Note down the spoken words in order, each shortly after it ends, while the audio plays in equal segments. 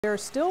They're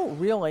still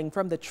reeling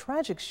from the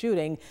tragic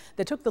shooting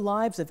that took the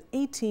lives of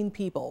 18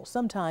 people.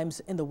 Sometimes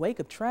in the wake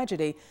of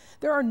tragedy,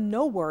 there are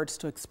no words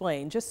to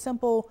explain, just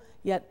simple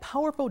yet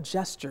powerful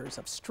gestures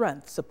of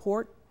strength,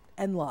 support,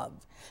 and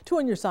love. 2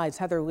 on Your Side's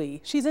Heather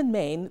Lee. She's in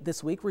Maine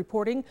this week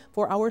reporting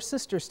for our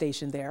sister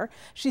station there.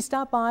 She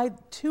stopped by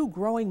 2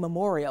 growing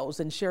memorials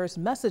and shares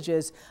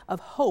messages of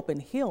hope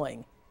and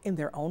healing in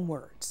their own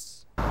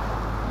words.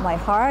 My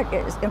heart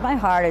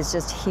is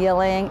just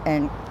healing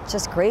and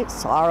just great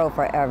sorrow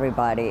for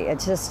everybody. I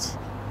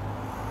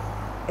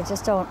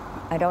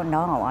don't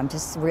know. I'm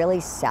just really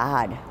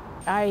sad.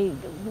 I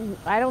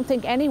don't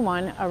think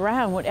anyone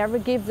around would ever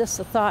give this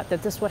a thought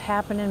that this would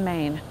happen in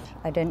Maine.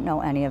 I didn't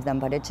know any of them,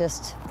 but it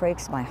just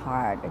breaks my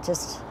heart.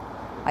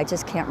 I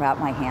just can't wrap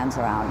my hands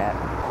around it.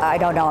 I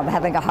don't know, I'm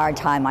having a hard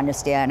time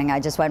understanding. I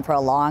just went for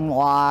a long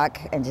walk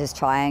and just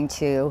trying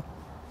to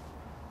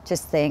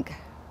think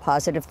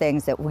positive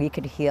things that we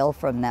could heal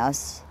from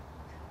this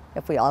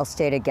if we all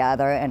stay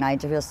together. And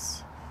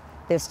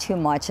there's too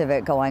much of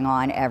it going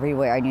on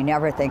everywhere, and you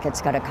never think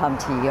it's going to come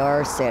to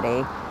your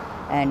city.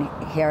 And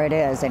here it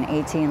is, and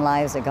 18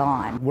 lives are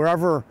gone.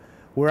 Wherever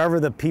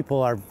the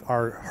people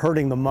are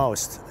hurting the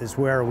most is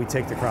where we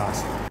take the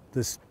cross.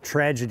 This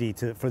tragedy,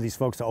 for these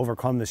folks to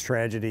overcome this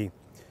tragedy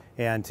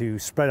and to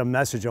spread a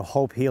message of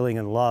hope, healing,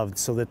 and love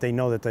so that they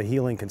know that the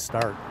healing can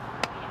start.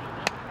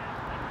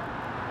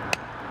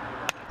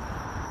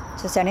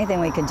 Just anything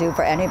we can do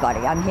for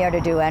anybody. I'm here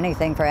to do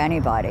anything for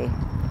anybody.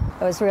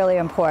 It was really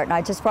important.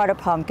 I just brought a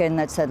pumpkin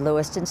that said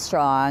Lewiston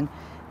Strong,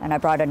 and I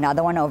brought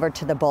another one over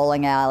to the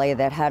bowling alley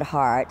that had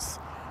hearts.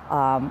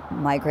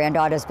 My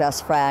granddaughter's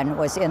best friend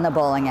was in the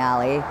bowling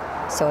alley,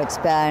 so it's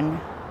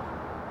been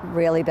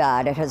really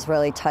bad. It has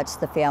really touched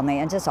the family,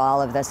 and just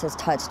all of this has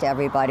touched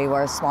everybody.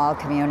 We're a small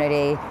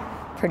community,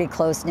 pretty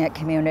close-knit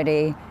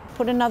community.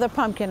 Put another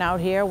pumpkin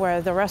out here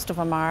where the rest of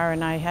them are,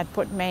 and I had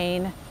put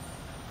Maine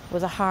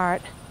with a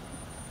heart,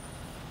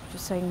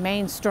 just saying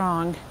Maine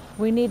strong.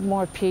 We need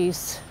more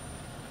peace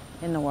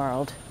in the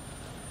world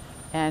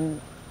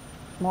and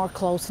more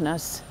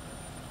closeness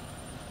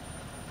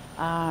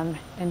and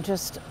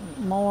just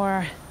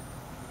more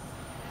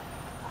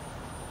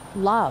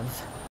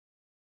love.